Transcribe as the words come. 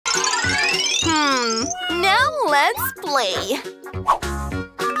Let's play.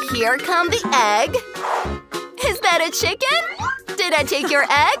 Here come the egg. Is that a chicken? Did I take your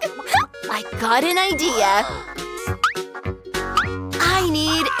egg? I got an idea. I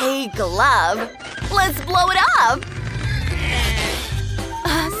need a glove. Let's blow it up.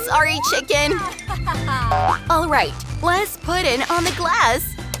 Sorry, chicken. All right, let's put it on the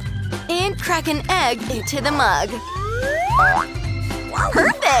glass and crack an egg into the mug.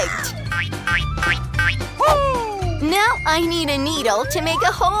 Perfect! Now I need a needle to make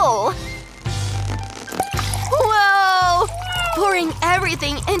a hole. Whoa! Pouring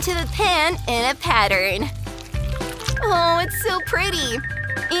everything into the pan in a pattern. Oh, it's so pretty.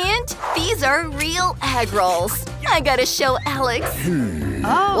 And these are real egg rolls. I gotta show Alex.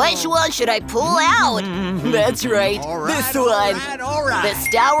 Which one should I pull out? That's right, this one. This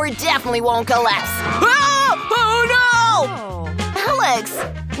tower definitely won't collapse. Oh no! Alex,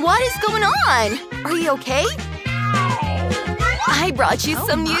 what is going on? Are you okay? I brought you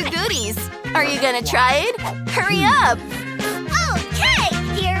some new goodies. Are you gonna try it? Hurry up! Okay,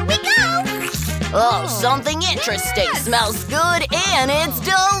 here we go! Oh, something interesting. Smells good and it's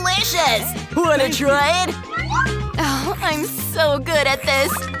delicious! Wanna try it? Oh, I'm so good at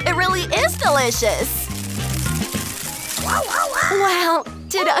this. It really is delicious. Wow,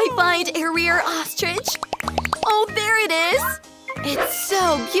 did I find a rare ostrich? Oh, there it is! It's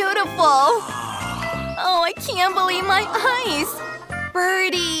so beautiful! Oh, I can't believe my eyes!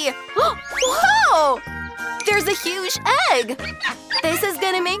 Birdie! Whoa! There's a huge egg! This is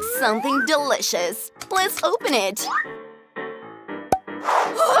gonna make something delicious. Let's open it.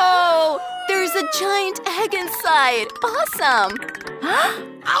 Whoa! There's a giant egg inside! Awesome!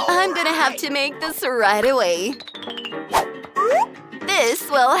 I'm gonna have to make this right away. This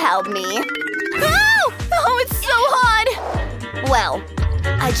will help me. Oh! Oh, it's so hot! Well,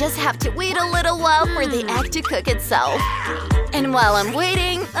 I just have to wait a little while for the egg to cook itself. And while I'm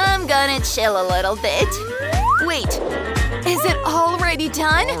waiting, I'm gonna chill a little bit. Wait, is it already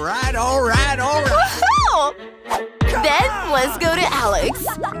done? All right. Woohoo! Then let's go to Alex.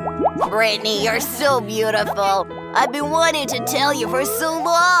 Brittany, you're so beautiful. I've been wanting to tell you for so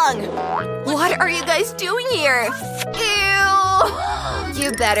long. What are you guys doing here? Ew!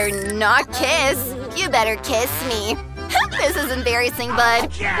 You better not kiss. You better kiss me. This is embarrassing,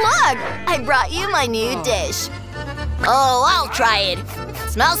 bud. Look! I brought you my new dish. Oh, I'll try it.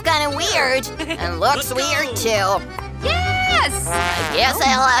 Smells kind of weird. And looks weird, too. Yes! I guess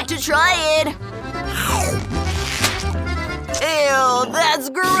I'll have to try it. Ew, that's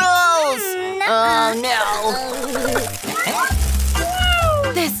gross! Oh, no.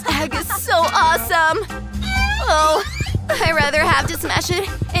 This egg is so awesome. Oh, I'd rather have to smash it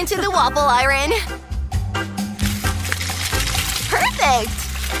into the waffle iron. Perfect!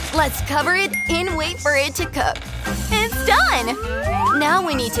 Let's cover it and wait for it to cook. It's done! Now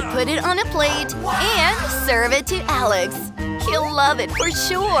we need to put it on a plate and serve it to Alex. He'll love it for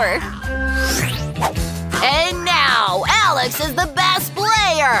sure. And now, Alex is the best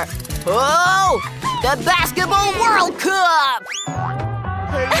player! Oh! The Basketball World Cup!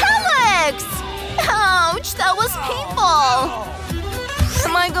 Alex! Ouch, that was painful!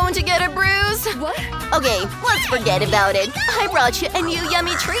 Am I going to get a bruise? What? Okay, let's forget about it. I brought you a new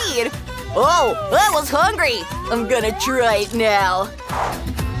yummy treat. Oh, I was hungry. I'm gonna try it now.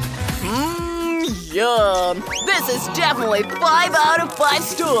 Yum. This is definitely 5 out of 5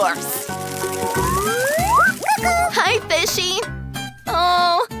 stars. Hi, fishy.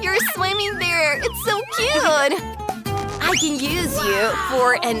 Oh, you're swimming there. It's so cute. I can use you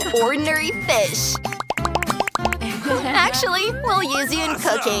for an ordinary fish. Actually, we'll use you in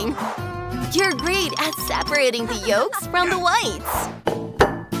cooking. You're great at separating the yolks from the whites.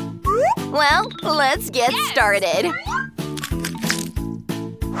 Well, let's get started.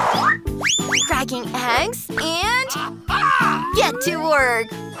 Cracking eggs and get to work.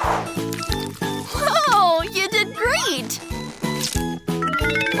 Whoa, you did great.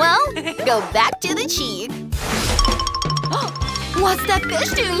 Well, go back to the cheek. What's that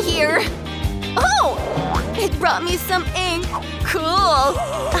fish doing here? Oh, it brought me some ink. Cool.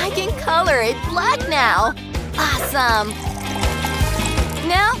 I can color it black now. Awesome.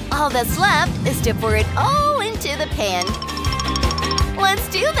 Now, all that's left is to pour it all into the pan. Let's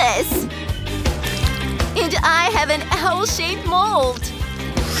do this. And I have an L-shaped mold.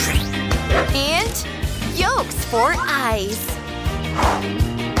 And yolks for eyes.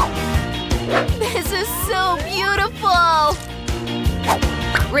 This is so beautiful.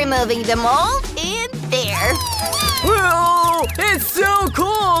 Removing the mold, and there. Whoa! It's so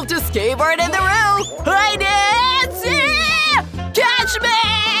cool to skateboard in the room! I dance! Catch me!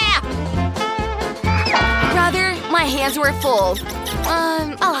 Brother, My hands were full.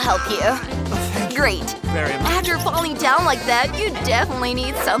 I'll help you. Great. After falling down like that, you definitely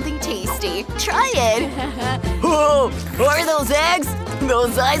need something tasty. Try it. Oh, are those eggs?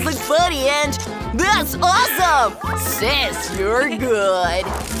 Those eyes look funny and… That's awesome! Sis, you're good.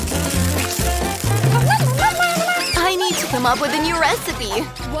 I need to come up with a new recipe.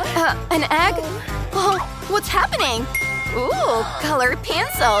 An egg? Oh, what's happening? Ooh, colored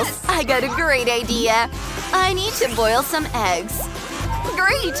pencils. I got a great idea. I need to boil some eggs.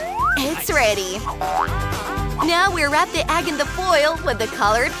 Great! It's ready. Now we wrap the egg in the foil with the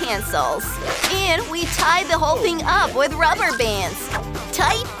colored pencils. And we tie the whole thing up with rubber bands.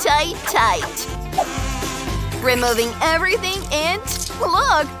 Tight, tight, tight. Removing everything and…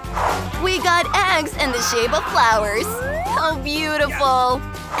 Look! We got eggs in the shape of flowers. How beautiful!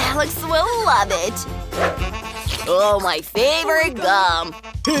 Alex will love it. Oh, my favorite gum.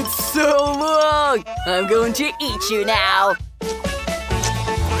 It's so long. I'm going to eat you now.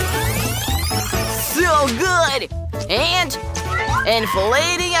 So good! And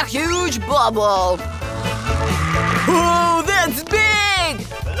inflating a huge bubble. Oh, that's big!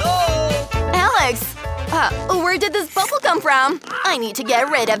 Hello? Alex! Where did this bubble come from? I need to get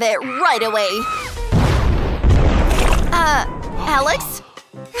rid of it right away. Alex?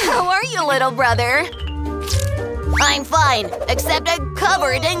 How are you, little brother? I'm fine, except I'm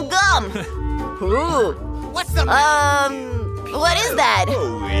covered in gum. Ooh. What's the… what is that?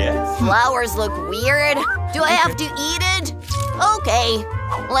 Oh, yes. Flowers look weird. Do I have to eat it? Okay,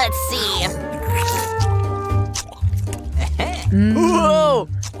 let's see. Whoa!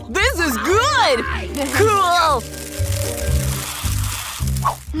 This is good! Cool!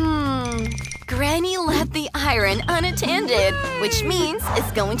 Granny left the iron unattended, which means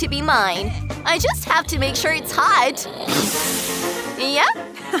it's going to be mine. I just have to make sure it's hot. Yep,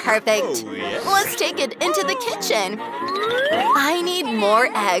 perfect. Let's take it into the kitchen. I need more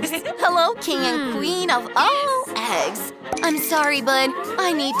eggs. Hello, king and queen of all eggs. I'm sorry, but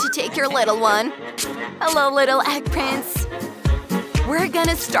I need to take your little one. Hello, little egg prince. We're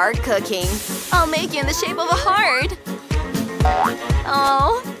gonna start cooking. I'll make you in the shape of a heart.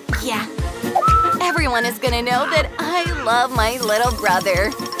 Oh, yeah. Everyone is gonna know that I love my little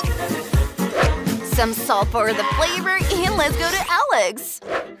brother. Some salt for the flavor, and let's go to Alex.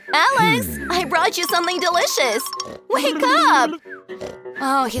 Alex, I brought you something delicious. Wake up!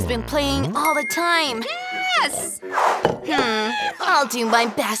 Oh, he's been playing all the time. Yes! I'll do my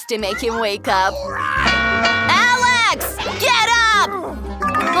best to make him wake up. Alex! Get up!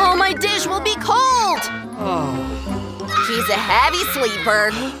 Oh, my dish will be cold! He's a heavy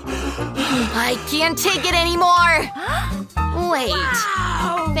sleeper. I can't take it anymore. Wait.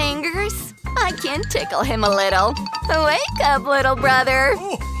 Fingers? I can tickle him a little. Wake up, little brother.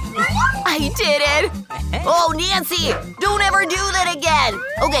 I did it! Oh, Nancy! Don't ever do that again!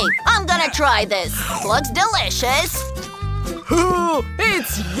 Okay, I'm gonna try this. Looks delicious. Ooh,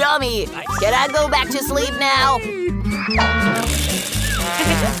 it's yummy! Can I go back to sleep now?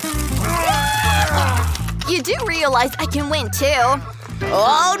 You do realize I can win, too.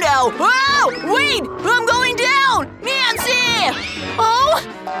 Oh, no! Oh! Wait! I'm going down! Nancy! Oh!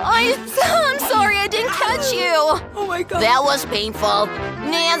 I'm sorry I didn't catch you! Oh my god. That was painful.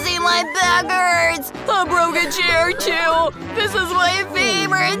 Nancy, my back hurts! I broke a chair, too! This is my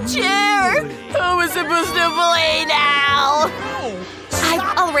favorite chair! How was supposed to play now? I've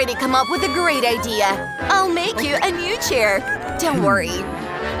already come up with a great idea. I'll make you a new chair. Don't worry.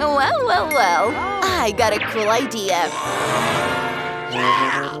 Well. I got a cool idea.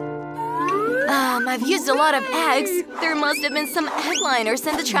 I've used a lot of eggs. There must have been some egg liners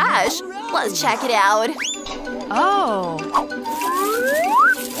in the trash. Let's check it out. Oh.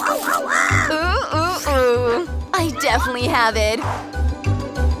 Ooh. I definitely have it.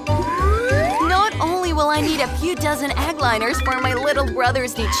 Not only will I need a few dozen egg liners for my little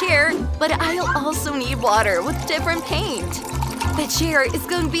brother's new chair, but I'll also need water with different paint. The chair is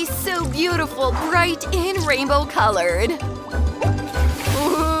going to be so beautiful, bright and rainbow colored.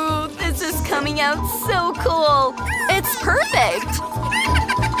 Ooh, this is coming out so cool. It's perfect.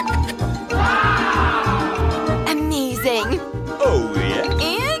 Amazing. Oh, yeah.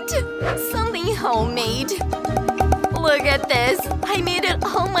 And something homemade. Look at this. I made it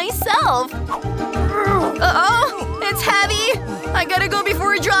all myself. Uh-oh, it's heavy. I gotta go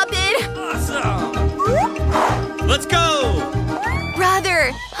before I drop it. Awesome. Let's go.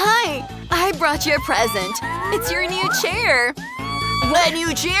 Brother, hi. I brought you a present. It's your new chair. A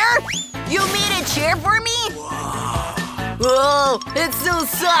new chair? You made a chair for me? Oh, it's so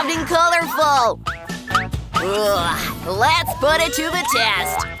soft and colorful. Let's put it to the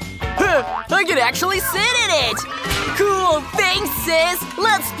test. I can actually sit in it! Cool, thanks, sis!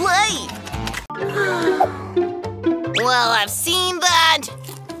 Let's play! Well, I've seen that.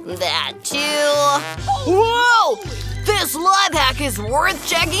 That too. Whoa! This life hack is worth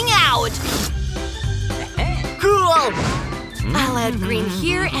checking out! Cool! I'll add green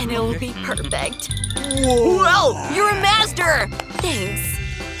here and it'll be perfect. Whoa! You're a master! Thanks.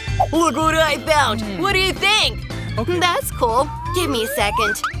 Look what I found! What do you think? That's cool. Give me a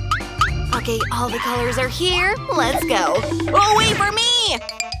second. Okay, all the colors are here. Let's go. Oh, wait for me!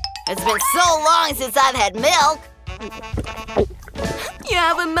 It's been so long since I've had milk. You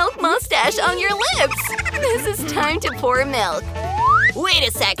have a milk mustache on your lips. This is time to pour milk. Wait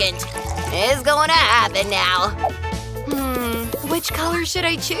a second. It's going to happen now. Which color should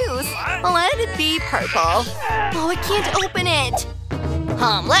I choose? Let it be purple. Oh, I can't open it.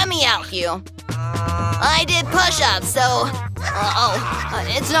 Let me help you. I did push-ups, so…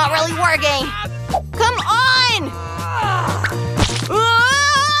 it's not really working. Come on!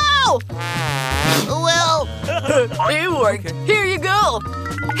 Whoa! Well… it worked. Here you go.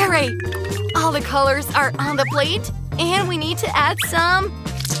 Hooray! All the colors are on the plate, and we need to add some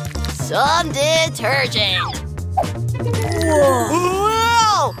detergent.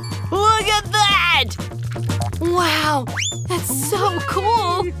 Whoa! Look at that! Wow, that's so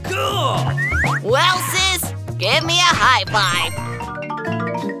cool! Cool! Well, sis, give me a high five!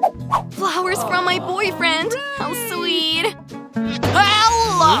 Flowers from my boyfriend! How sweet!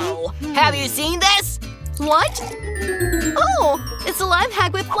 Hello! Have you seen this? What? Oh, it's a life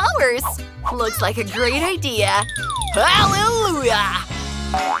hack with flowers! Looks like a great idea! Hallelujah!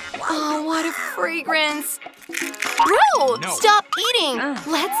 Oh, what a fragrance! Bro, stop eating!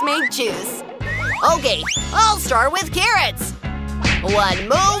 Let's make juice. Okay, I'll start with carrots. One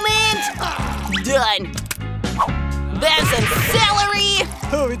moment. Done. There's some celery.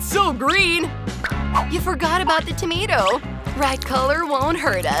 Oh, it's so green. You forgot about the tomato. Red color won't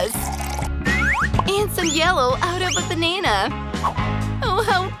hurt us. And some yellow out of a banana. Oh,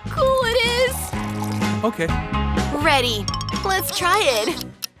 how cool it is. Okay. Ready. Let's try it.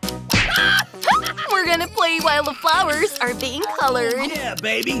 We're gonna play while the flowers are being colored. Yeah,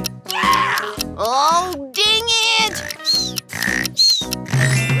 baby. Oh, dang it!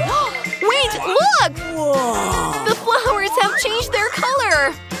 Wait, look! Whoa. The flowers have changed their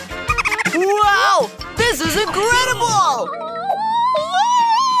color! Wow! This is incredible!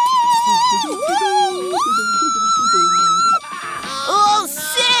 Oh,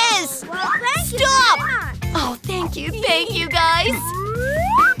 sis! Stop! Oh, thank you guys!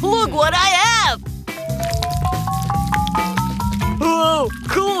 Look what I have! Oh,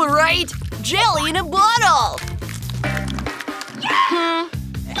 cool, right? Jelly in a bottle!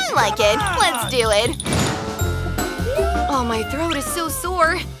 I like it. Let's do it. Oh, my throat is so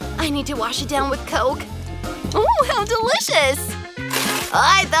sore. I need to wash it down with Coke. Oh, how delicious!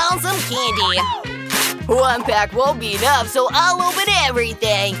 I found some candy. One pack won't be enough, so I'll open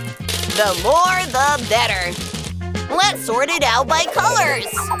everything. The more, the better. Let's sort it out by colors.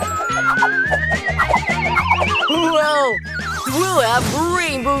 Whoa! We'll have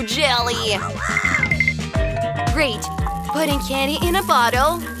rainbow jelly! Great! Putting candy in a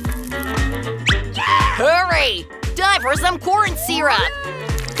bottle. Hurry! Time for some corn syrup!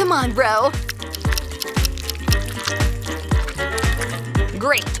 Come on, bro!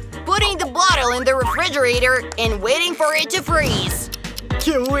 Great! Putting the bottle in the refrigerator and waiting for it to freeze.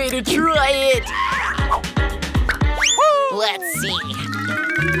 Can't wait to try it! Let's see.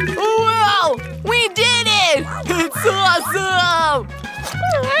 Wow! We did it! It's awesome!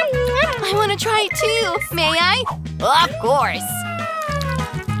 I want to try it too. May I? Of course.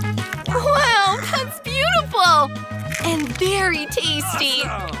 Wow, that's beautiful! And very tasty.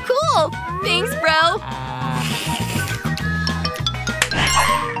 Cool! Thanks, bro.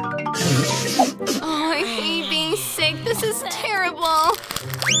 Oh, I hate being sick. This is terrible.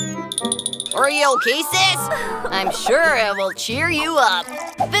 Are you okay, sis? I'm sure it will cheer you up.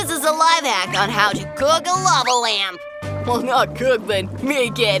 This is a life hack on how to cook a lava lamp. Well, not cook, but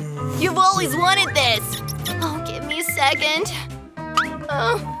make it. You've always wanted this. Oh, give me a second.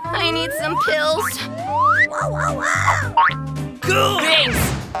 Oh, I need some pills. Cool. Thanks.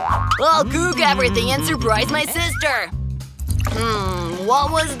 I'll cook everything and surprise my sister.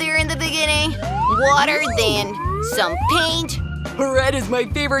 What was there in the beginning? Water, then some paint. Red is my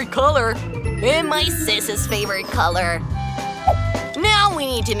favorite color. And my sis's favorite color. Now we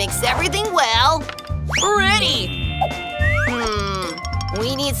need to mix everything well. Ready!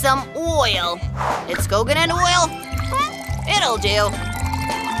 We need some oil. It's coconut oil? It'll do.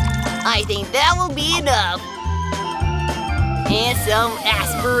 I think that will be enough. And some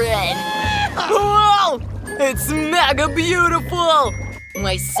aspirin. Whoa! It's mega beautiful!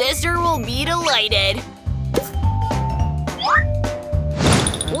 My sister will be delighted.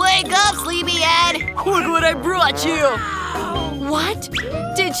 Wake up, sleepyhead! Look what I brought you! What?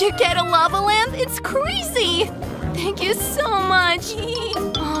 Did you get a lava lamp? It's crazy! Thank you so much!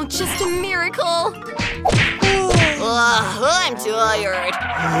 Oh, just a miracle! I'm tired.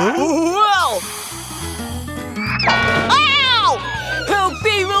 Whoa! Ow! How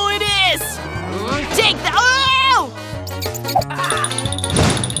painful it is! Take that! Oh!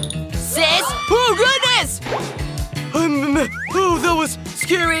 Sis? Oh, goodness! Oh, that was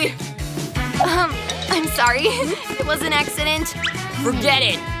scary. I'm sorry. It was an accident. Forget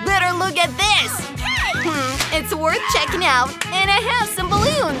it. Better look at this. It's worth checking out. And I have some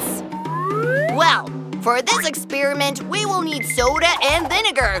balloons. Well, for this experiment, we will need soda and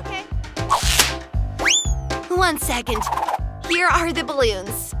vinegar. Okay. 1 second. Here are the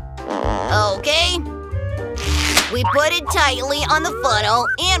balloons. Okay. We put it tightly on the funnel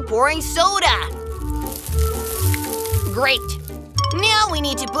and pouring soda. Great. Now we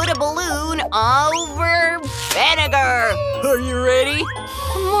need to put a balloon over vinegar. Are you ready?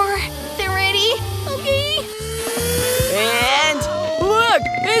 More than ready. Okay. And look,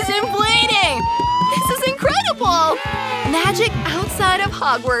 it's inflating. This is incredible. Magic outside of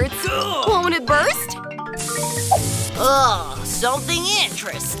Hogwarts. Won't it burst? Oh, something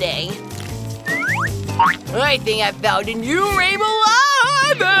interesting. I think I found a new rainbow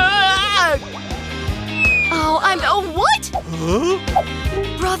lava! Oh, what?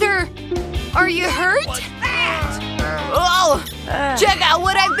 Huh? Brother, are you hurt? Oh, check out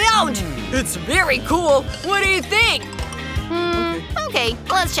what I found! It's very cool. What do you think? Okay,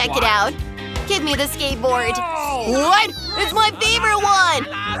 let's check it out. Give me the skateboard. What? It's my favorite one!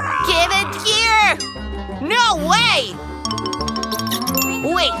 Give it here! No way!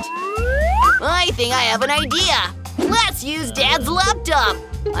 Wait. I think I have an idea. Let's use Dad's laptop.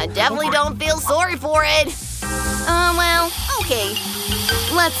 I definitely don't feel sorry for it. Well, okay.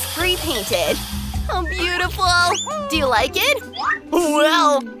 Let's spray paint it. Oh, beautiful. Do you like it?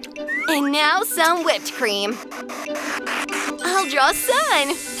 Well. And now some whipped cream. I'll draw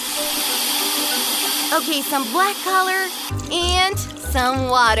sun. Okay, some black color and some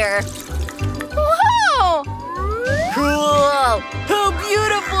water. Whoa! Cool! How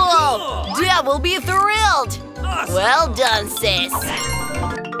beautiful! Dad will be thrilled! Well done, sis.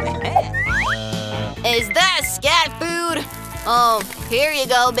 Is that scat food? Oh, here you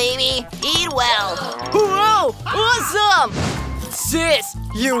go, baby. Eat well. Whoa! Awesome! Sis,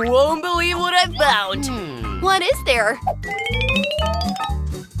 you won't believe what I found. What is there?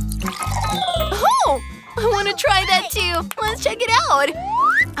 Oh! I want to try that too. Let's check it out.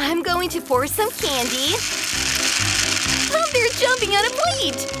 I'm going to pour some candy. Oh, they're jumping on a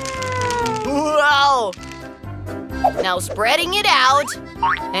plate! Wow! Now spreading it out,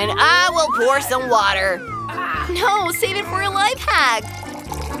 and I will pour some water. No, save it for a life hack.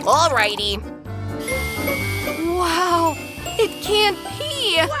 Alrighty. Wow! It can't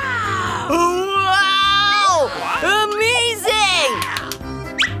pee! Wow! Amazing!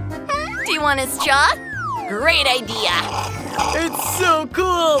 Do you want a straw? Great idea! It's so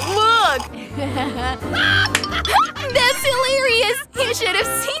cool! Look! That's hilarious! You should have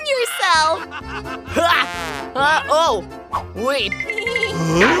seen yourself! Oh! Wait!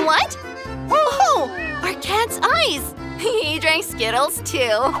 What? Oh! Our cat's eyes! He drank Skittles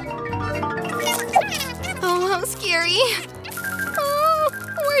too. Oh, how scary! Oh,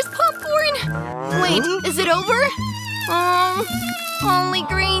 where's popcorn? Wait, is it over? Only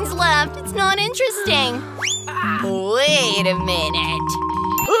greens left. It's not interesting. Wait a minute.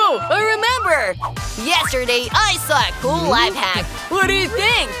 Oh, I remember! Yesterday, I saw a cool life hack. What do you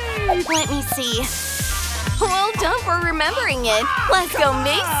think? Let me see. Well done for remembering it. Let's go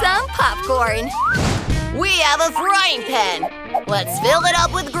make some popcorn. We have a frying pan. Let's fill it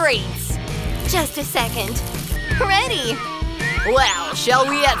up with greens. Just a second. Ready. Well, shall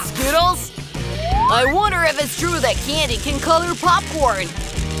we add Skittles? I wonder if it's true that candy can color popcorn.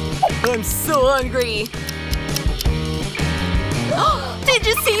 I'm so hungry. Did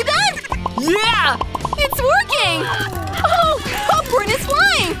you see that? Yeah! It's working! Oh, popcorn is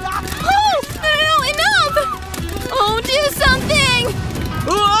flying! Oh, no, enough! Oh, do something!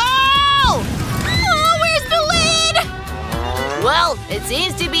 Whoa! Oh, where's the lid? Well, it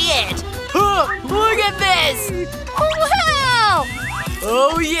seems to be it. Look at this! Wow!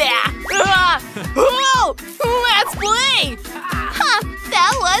 Oh, yeah! Whoa! Let's play! Huh,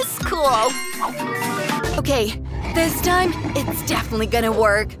 that was cool. Okay, this time, it's definitely gonna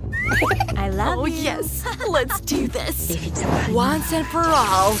work. I love Oh, you. yes. Let's do this. Once and for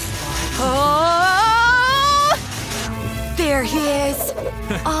all. Oh! There he is.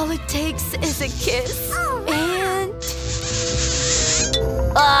 All it takes is a kiss. And…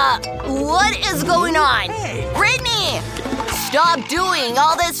 what is going on? Brittany! Stop doing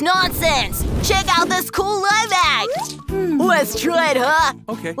all this nonsense! Check out this cool live act! Let's try it, huh?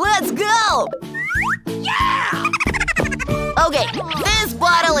 Okay. Let's go! Yeah! Okay, this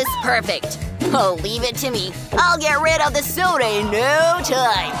bottle is perfect. Oh, leave it to me. I'll get rid of the soda in no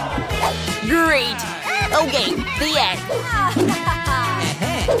time. Great. Okay, the end.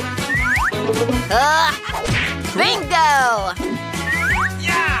 Bingo!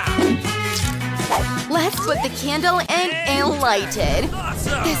 Let's put the candle in and light it.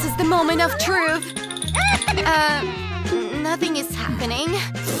 This is the moment of truth. Nothing is happening.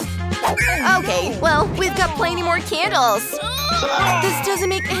 Okay, well, we've got plenty more candles. This doesn't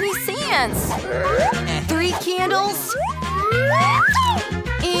make any sense. 3 candles.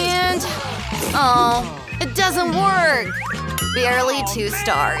 And… oh, it doesn't work. Barely 2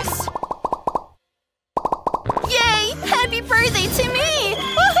 stars. Yay! Happy birthday to me!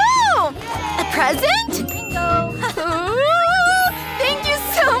 Woohoo! A present? Bingo. Thank you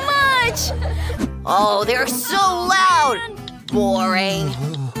so much! Oh, they're so loud! Boring.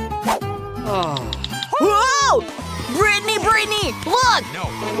 Whoa! Brittany! Look! No.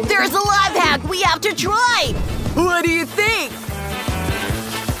 There's a live hack we have to try! What do you think?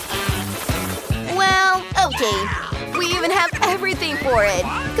 Well, okay. We even have everything for it.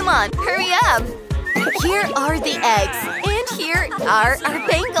 Come on, hurry up! Here are the eggs, and here are our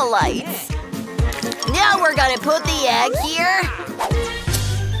Bengal lights. Now we're gonna put the egg here.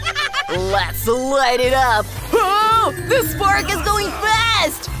 Let's light it up. Oh, the spark is going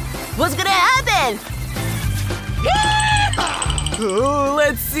fast! What's gonna happen? Oh,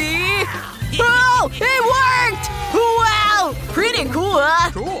 let's see. Oh, it worked! Wow, pretty cool, huh?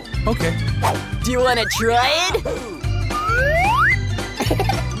 Cool. Okay. Do you wanna try it?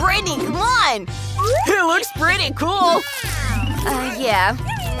 Brittany, come on! It looks pretty cool! Yeah.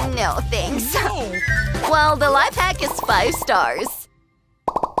 No, thanks. Well, the life hack is 5 stars.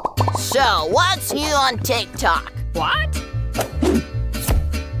 So, what's new on TikTok? What?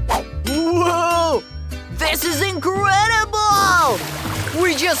 Whoa! This is incredible!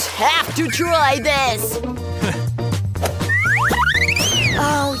 We just have to try this!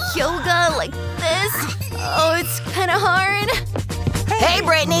 Oh, yoga like this? Oh, it's kinda hard. Hey,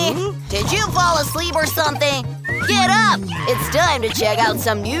 Brittany! Did you fall asleep or something? Get up! It's time to check out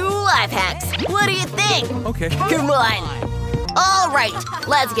some new life hacks. What do you think? Okay. Come on! Alright,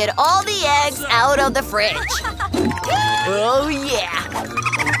 let's get all the eggs out of the fridge. Oh yeah!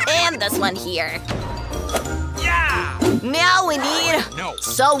 And this one here. Yeah! Now we need… No.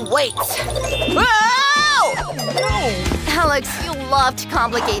 some weights. Whoa! No! Alex, you love to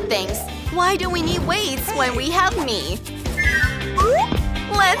complicate things. Why do we need weights when we have me?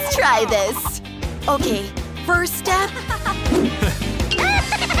 Let's try this. Okay, first step.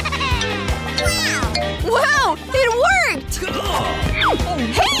 Wow, it worked!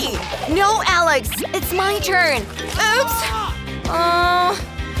 Hey! No, Alex, it's my turn. Oops.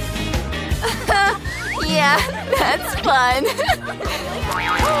 Yeah, that's fun.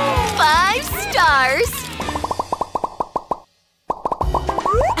 5 stars.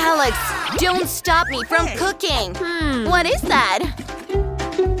 Alex, don't stop me from cooking. What is that?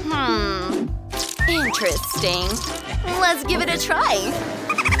 Interesting. Let's give it a try.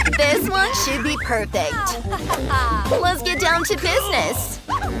 This one should be perfect. Let's get down to business.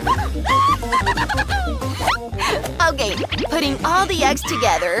 Okay, putting all the eggs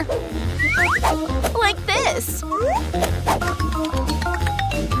together. Like this.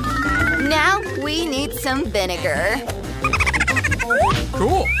 Now we need some vinegar.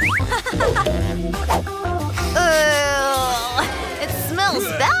 Cool. Ugh, it smells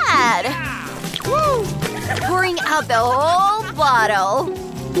bad. Woo. Pouring out the whole bottle.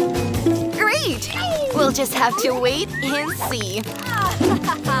 Great! We'll just have to wait and see.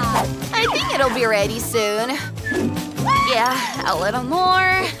 I think it'll be ready soon. Yeah, a little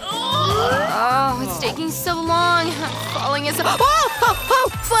more. Oh, it's taking so long. I'm falling asleep. Oh,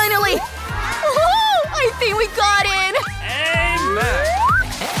 finally! Oh, I think we got it! Amen.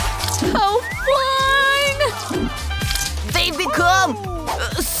 How fun! They become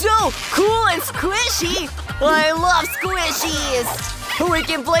so cool and squishy! I love squishies! We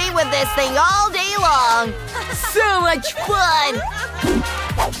can play with this thing all day long! So much fun!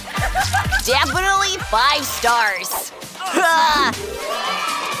 Definitely 5 stars!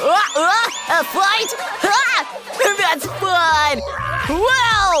 A fight? That's fun!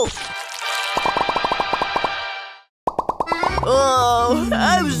 Whoa! Oh,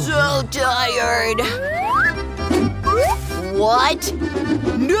 I'm so tired. What?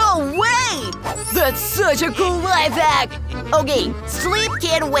 No way! That's such a cool life hack! Okay, sleep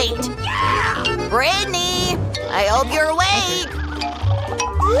can wait. Brittany, I hope you're awake.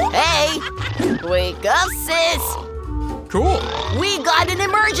 Hey, wake up, sis. Cool. We got an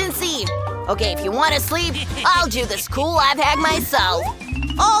emergency. Okay, if you want to sleep, I'll do this cool life hack myself.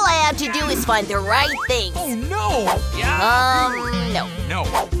 All I have to do is find the right things. Oh no. Yeah. No. No.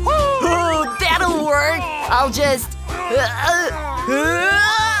 Oh, that'll work. I'll just… Oops!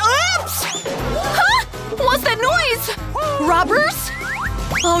 Huh? What's that noise? Robbers?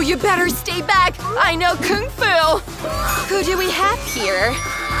 Oh, you better stay back. I know Kung Fu. Who do we have here?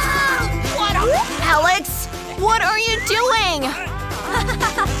 Alex, what are you doing?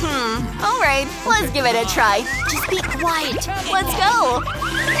 All right, let's give it a try. Just be quiet. Let's go.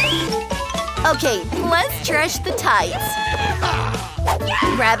 Okay, let's stretch the tights.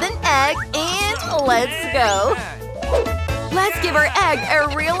 Grab an egg and let's go. Let's give our egg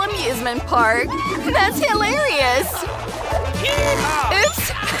a real amusement park. That's hilarious.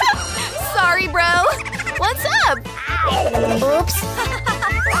 Oops. Sorry, bro. What's up? Oops.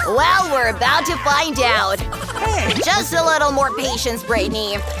 Well, we're about to find out. Just a little more patience,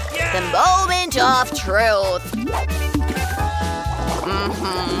 Brittany. The moment of truth.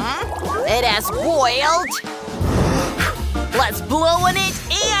 It has boiled. Let's blow on it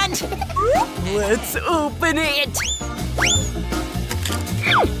and… let's open it.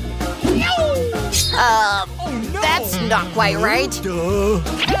 That's not quite right.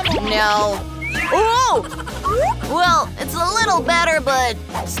 No. Oh! Well, it's a little better, but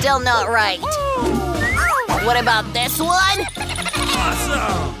still not right. What about this one?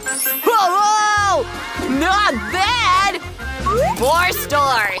 Awesome. Whoa! Not bad! 4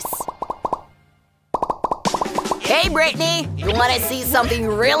 stars. Hey, Brittany, you want to see something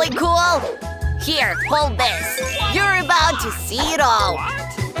really cool? Here, hold this. You're about to see it all.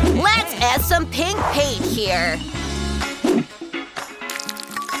 Let's add some pink paint here.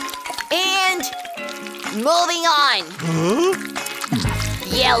 And moving on.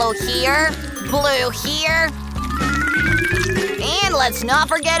 Yellow here, blue here. And let's not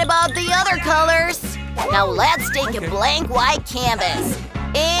forget about the other colors. Now let's take a blank white canvas.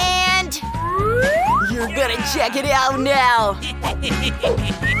 And… you're gonna check it out now.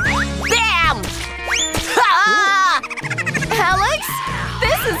 Bam! Ha! Alex,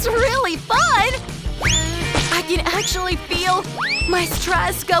 this is really fun! I can actually feel my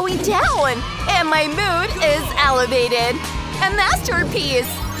stress going down, and my mood is elevated. A masterpiece!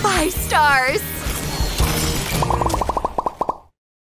 5 stars!